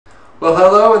Well,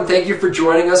 hello, and thank you for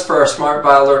joining us for our Smart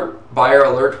Buyer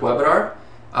Alert webinar,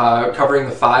 covering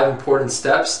the 5 important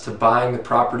steps to buying the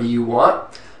property you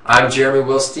want. I'm Jeremy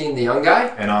Wilstein, the young guy.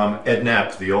 And I'm Ed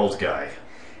Knapp, the old guy.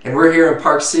 And we're here in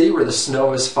Park City where the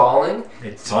snow is falling.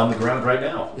 It's on the ground right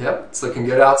now. Yep, it's looking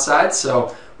good outside.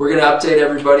 So we're going to update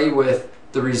everybody with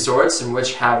the resorts in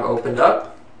which have opened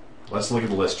up. Let's look at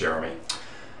the list, Jeremy.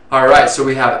 All right, so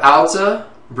we have Alta,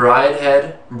 Bryan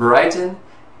Head, Brighton,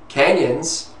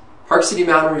 Canyons, Park City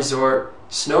Mountain Resort,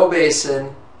 Snow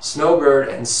Basin, Snowbird,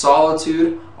 and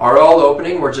Solitude are all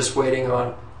opening. We're just waiting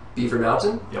on Beaver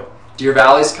Mountain. Yep. Deer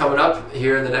Valley's coming up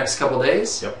here in the next couple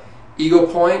days. Yep. Eagle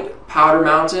Point, Powder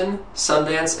Mountain,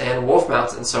 Sundance, and Wolf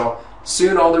Mountain. So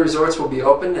soon all the resorts will be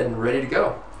open and ready to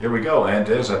go. Here we go, and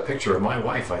there's a picture of my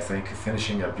wife, I think,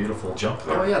 finishing a beautiful jump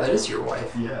there. Oh yeah, that is your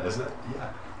wife. Yeah, isn't it?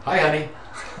 Yeah. Hi, honey.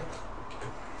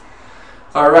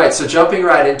 All right, so jumping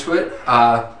right into it.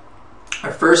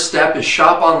 Our first step is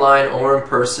shop online or in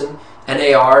person.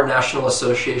 NAR, National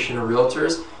Association of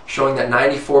Realtors, showing that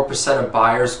 94% of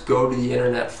buyers go to the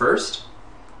internet first.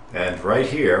 And right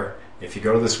here, if you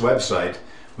go to this website,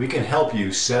 we can help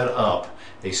you set up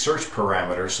a search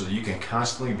parameter so that you can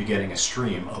constantly be getting a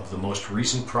stream of the most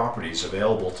recent properties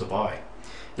available to buy.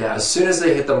 Yeah, as soon as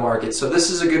they hit the market. So this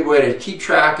is a good way to keep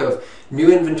track of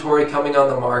new inventory coming on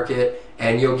the market,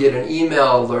 and you'll get an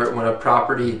email alert when a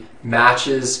property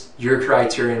matches your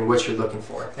criteria and what you're looking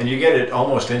for. And you get it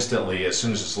almost instantly as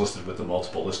soon as it's listed with the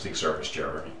multiple listing service,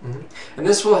 Jeremy. Mm-hmm. And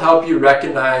this will help you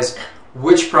recognize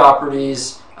which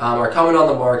properties are coming on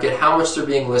the market, how much they're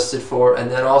being listed for, and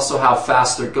then also how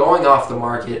fast they're going off the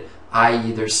market,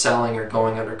 i.e. they're selling or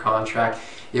going under contract.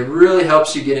 It really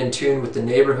helps you get in tune with the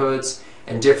neighborhoods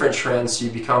and different trends so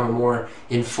you become a more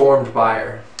informed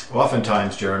buyer.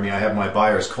 Oftentimes, Jeremy, I have my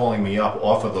buyers calling me up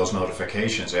off of those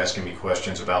notifications, asking me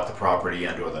questions about the property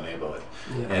and or the neighborhood.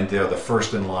 Yeah. And they're the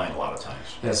first in line a lot of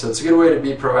times. Yeah, so it's a good way to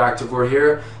be proactive. We're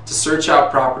here to search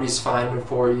out properties, find them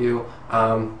for you,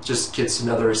 just gets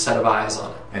another set of eyes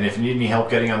on it. And if you need any help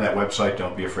getting on that website,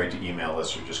 don't be afraid to email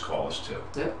us or just call us too.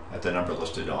 Yeah. At the number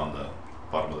listed on the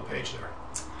bottom of the page there.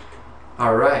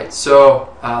 All right,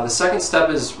 so the second step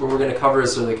is what we're going to cover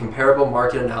is the comparable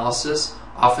market analysis,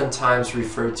 oftentimes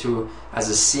referred to as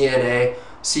a CMA.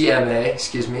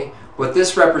 What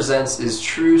this represents is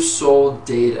true sold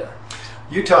data.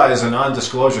 Utah is a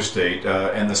non-disclosure state,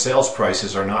 and the sales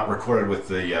prices are not recorded with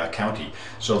the county.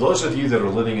 So those of you that are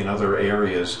living in other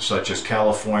areas such as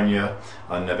California,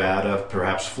 Nevada,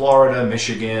 perhaps Florida,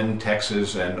 Michigan,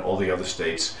 Texas, and all the other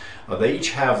states, they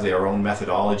each have their own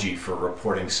methodology for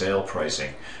reporting sale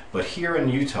pricing. But here in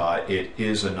Utah, it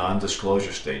is a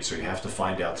non-disclosure state, so you have to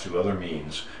find out through other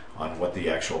means on what the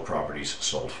actual properties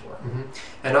sold for. Mm-hmm.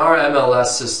 And our MLS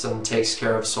system takes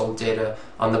care of sold data.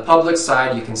 On the public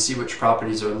side, you can see which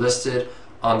properties are listed.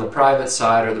 On the private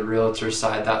side or the realtor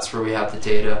side, that's where we have the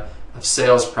data of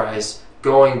sales price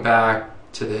going back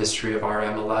to the history of our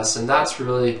MLS. And that's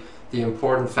really the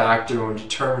important factor when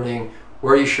determining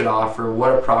where you should offer,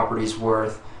 what a property's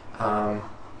worth.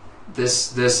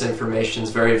 This information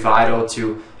is very vital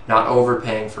to not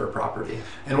overpaying for a property.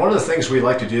 And one of the things we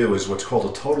like to do is what's called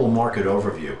a total market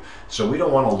overview. So we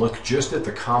don't want to look just at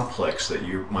the complex that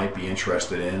you might be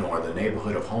interested in or the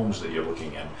neighborhood of homes that you're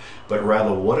looking in, but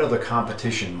rather what other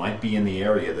competition might be in the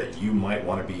area that you might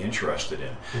want to be interested in.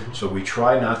 Mm-hmm. So we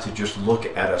try not to just look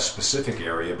at a specific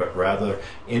area, but rather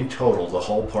in total the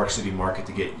whole Park City market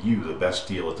to get you the best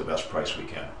deal at the best price we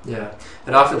can. Yeah,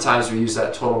 and oftentimes we use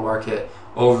that total market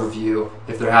overview.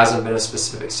 If there hasn't been a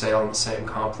specific sale in the same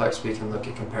complex, we can look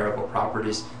at comparable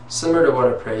properties similar to what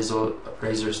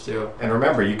appraisers do. And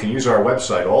remember, you can use our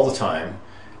website all the time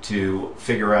to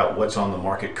figure out what's on the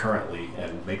market currently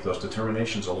and make those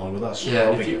determinations along with us.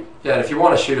 Yeah, and if you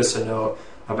want to shoot us a note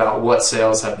about what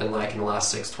sales have been like in the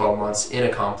last 6-12 months in a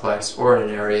complex or in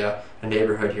an area, a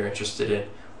neighborhood you're interested in,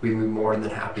 we'd be more than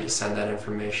happy to send that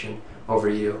information over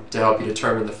to you to help you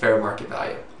determine the fair market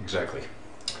value. Exactly.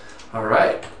 All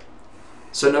right,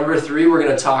 so number 3, we're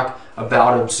going to talk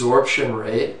about absorption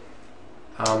rate.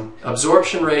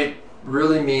 Absorption rate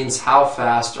really means how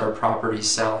fast our property is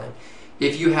selling.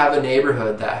 If you have a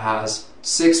neighborhood that has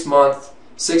 6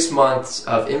 months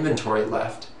of inventory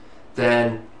left,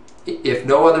 then if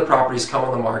no other properties come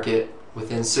on the market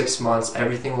within 6 months,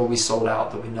 everything will be sold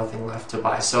out. There'll be nothing left to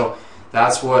buy. So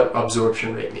that's what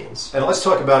absorption rate means. And let's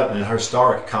talk about it in a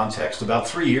historic context. About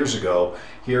 3 years ago,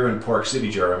 here in Park City,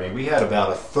 Jeremy, we had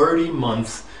about a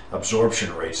 30-month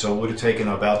absorption rate. So it would have taken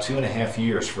about 2.5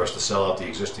 years for us to sell out the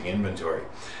existing inventory.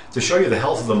 To show you the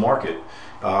health of the market,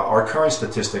 our current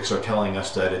statistics are telling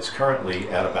us that it's currently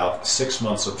at about 6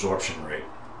 months absorption rate.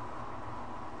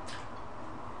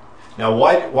 Now,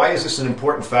 why is this an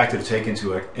important factor to take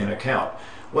into account?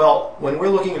 Well, when we're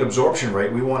looking at absorption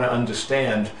rate, we want to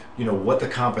understand, what the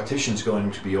competition is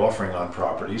going to be offering on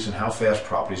properties and how fast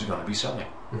properties are going to be selling.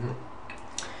 Mm-hmm.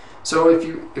 So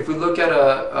if we look at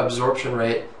a absorption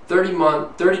rate,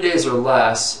 30 days or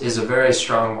less is a very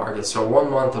strong market. So 1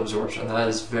 month absorption, that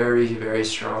is very, very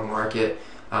strong market.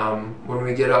 When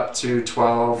we get up to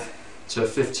 12 to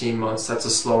 15 months, that's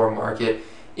a slower market.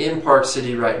 In Park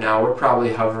City right now, we're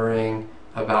probably hovering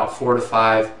about 4 to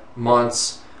 5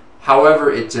 months. However,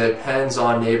 it depends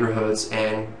on neighborhoods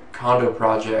and condo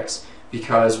projects,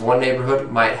 because one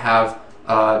neighborhood might have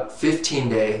a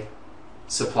 15-day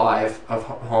supply of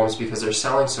homes because they're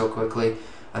selling so quickly.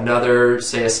 Another,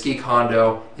 say a ski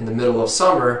condo in the middle of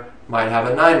summer, might have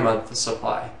a 9-month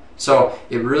supply. So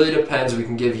it really depends. We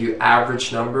can give you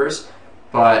average numbers,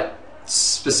 but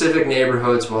specific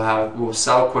neighborhoods will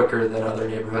sell quicker than other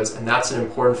neighborhoods, and that's an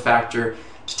important factor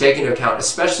to take into account,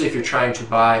 especially if you're trying to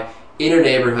buy in a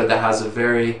neighborhood that has a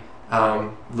very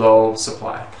low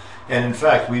supply. And in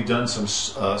fact, we've done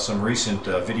some recent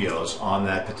videos on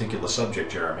that particular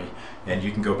subject, Jeremy, and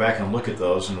you can go back and look at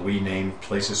those, and we name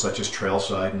places such as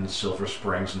Trailside and Silver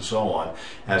Springs and so on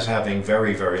as having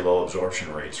very, very low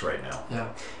absorption rates right now. Yeah,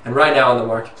 and right now in the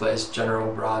marketplace,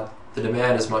 general broad, the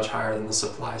demand is much higher than the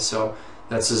supply, so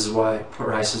this is why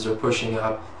prices are pushing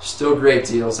up. Still great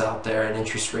deals out there, and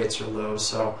interest rates are low,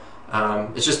 so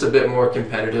it's just a bit more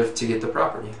competitive to get the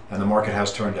property. And the market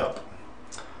has turned up.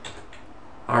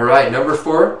 All right, number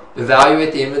 4,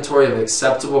 evaluate the inventory of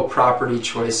acceptable property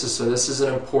choices. So this is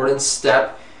an important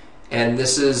step, and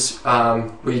this is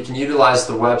where you can utilize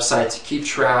the website to keep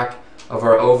track of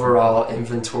our overall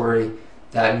inventory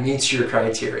that meets your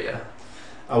criteria.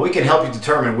 We can help you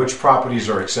determine which properties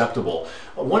are acceptable.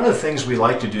 One of the things we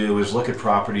like to do is look at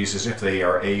properties as if they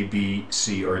are A, B,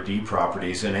 C, or D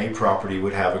properties. An A property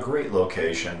would have a great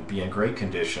location, be in great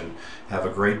condition, have a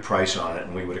great price on it,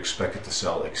 and we would expect it to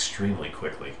sell extremely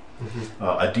quickly. Mm-hmm.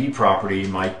 A D property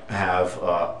might have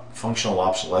functional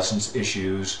obsolescence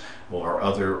issues or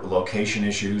other location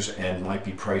issues and might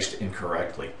be priced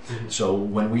incorrectly. Mm-hmm. So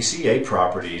when we see A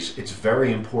properties, it's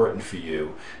very important for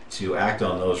you to act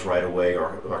on those right away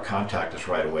or contact us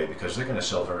right away, because they're going to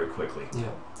sell very quickly.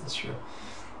 Yeah, that's true.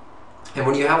 And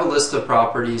when you have a list of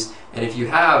properties, and if you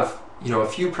have a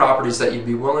few properties that you'd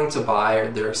be willing to buy,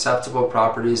 or they're acceptable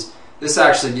properties, this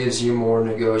actually gives you more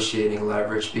negotiating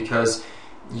leverage, because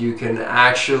you can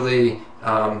actually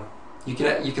you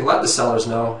can let the sellers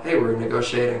know, hey, we're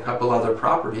negotiating a couple other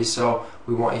properties, so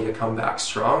we want you to come back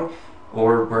strong,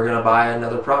 or we're going to buy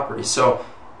another property. So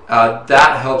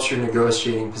that helps your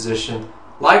negotiating position.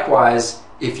 Likewise,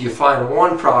 if you find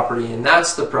one property and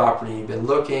that's the property you've been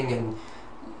looking, and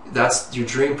that's your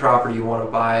dream property, you want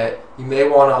to buy it, you may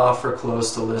want to offer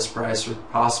close to list price, or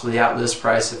possibly at list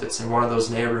price if it's in one of those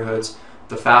neighborhoods,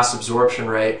 the fast absorption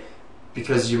rate,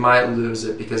 because you might lose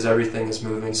it because everything is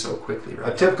moving so quickly right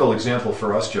now. A typical example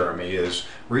for us, Jeremy, is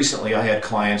recently I had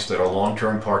clients that are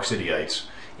long-term Park Cityites,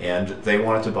 and they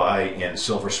wanted to buy in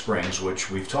Silver Springs,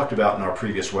 which we've talked about in our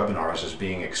previous webinars as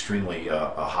being extremely a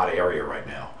hot area right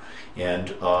now. And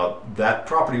that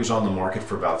property was on the market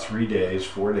for about 3 days,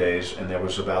 4 days, and there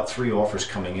was about 3 offers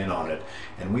coming in on it.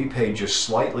 And we paid just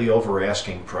slightly over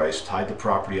asking price, tied the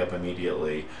property up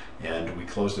immediately, and we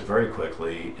closed it very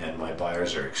quickly, and my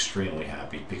buyers are extremely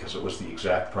happy because it was the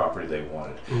exact property they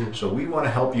wanted. Mm-hmm. So we want to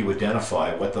help you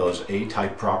identify what those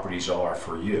A-type properties are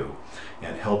for you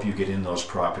and help you get in those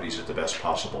properties at the best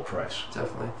possible price.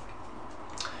 Definitely.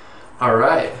 All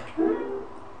right.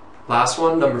 Last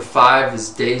one, number 5, is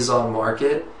days on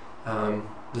market.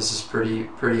 This is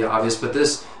pretty obvious, but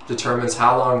this determines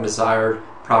how long desired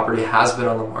property has been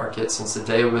on the market since the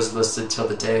day it was listed till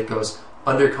the day it goes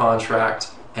under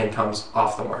contract and comes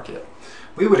off the market.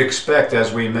 We would expect,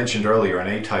 as we mentioned earlier, an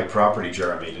A-type property,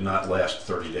 Jeremy, to not last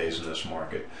 30 days in this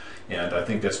market. And I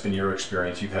think that's been your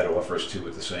experience. You've had offers too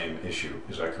with the same issue.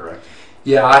 Is that correct?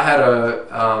 Yeah, I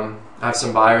have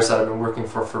some buyers that I've been working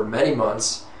for many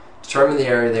months, determine the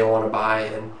area they want to buy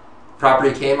in.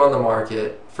 Property came on the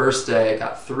market, first day,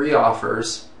 got 3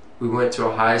 offers. We went to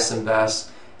a highest and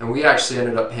best, and we actually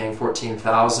ended up paying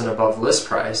 $14,000 above list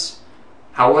price.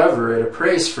 However, it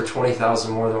appraised for $20,000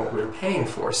 more than what we were paying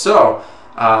for. So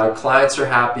clients are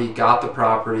happy, got the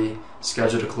property,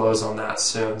 scheduled to close on that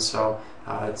soon. So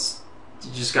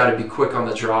you just got to be quick on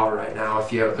the draw right now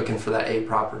if you're looking for that A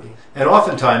property. And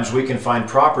oftentimes we can find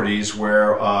properties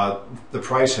where the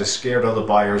price has scared other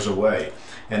buyers away.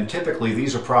 And typically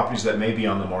these are properties that may be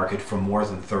on the market for more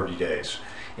than 30 days.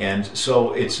 And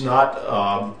so it's not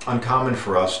uncommon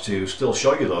for us to still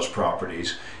show you those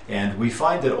properties And we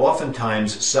find that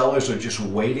oftentimes sellers are just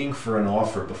waiting for an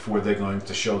offer before they're going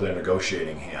to show their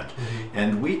negotiating hand.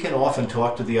 And we can often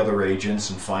talk to the other agents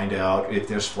and find out if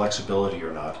there's flexibility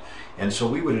or not. And so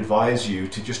we would advise you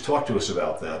to just talk to us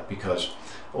about that, because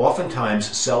oftentimes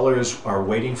sellers are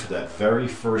waiting for that very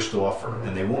first offer,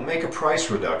 and they won't make a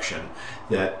price reduction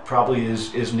that probably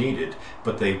is needed,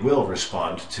 but they will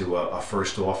respond to a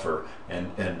first offer,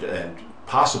 and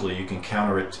possibly you can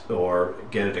counter it or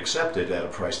get it accepted at a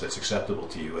price that's acceptable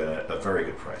to you at a very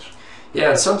good price. Yeah,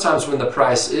 and sometimes when the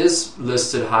price is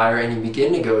listed higher and you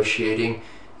begin negotiating,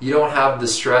 you don't have the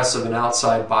stress of an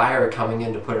outside buyer coming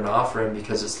in to put an offer in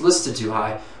because it's listed too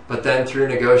high, but then through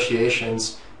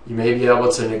negotiations you may be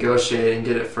able to negotiate and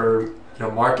get it for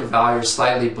market value or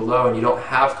slightly below, and you don't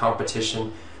have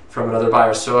competition from another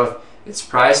buyer. So if it's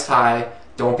priced high,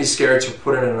 don't be scared to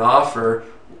put in an offer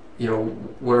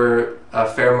where a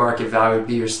fair market value would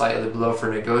be or slightly below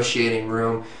for negotiating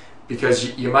room,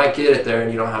 because you might get it there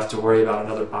and you don't have to worry about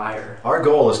another buyer. Our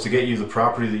goal is to get you the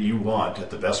property that you want at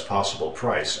the best possible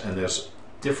price, and there's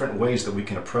different ways that we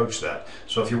can approach that.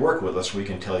 So if you work with us, we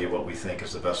can tell you what we think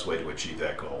is the best way to achieve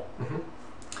that goal.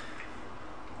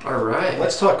 All right.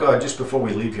 Let's talk just before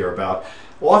we leave here about,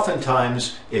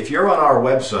 oftentimes if you're on our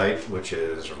website, which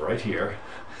is right here,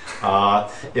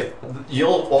 if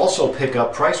you'll also pick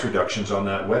up price reductions on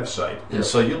that website, and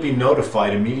so you'll be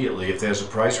notified immediately if there's a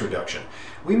price reduction.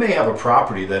 We may have a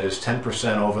property that is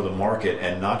 10% over the market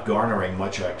and not garnering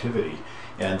much activity,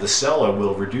 and the seller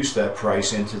will reduce that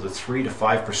price into the 3 to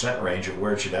 5% range of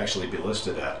where it should actually be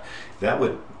listed at. That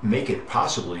would make it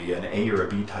possibly an A or a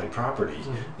B type property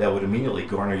that would immediately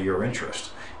garner your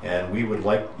interest. And we would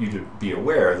like you to be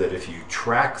aware that if you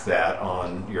track that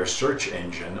on your search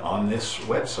engine on this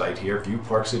website here, View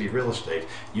Park City Real Estate,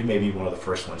 you may be one of the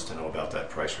first ones to know about that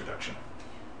price reduction.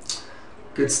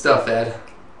 Good stuff, Ed.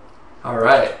 All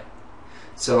right.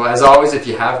 So as always, if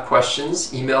you have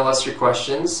questions, email us your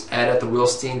questions,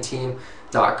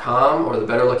 ed@thewilsteinteam.com, or the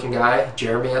better looking guy,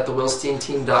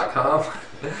 Jeremy@thewilsteinteam.com,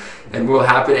 and we're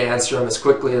happy to answer them as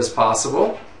quickly as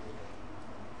possible.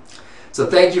 So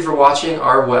thank you for watching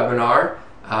our webinar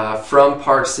from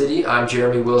Park City. I'm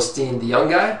Jeremy Wilstein, the young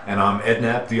guy. And I'm Ed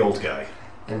Knapp, the old guy.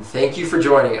 And thank you for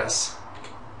joining us.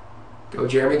 Go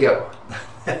Jeremy, go.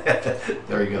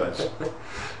 There he goes.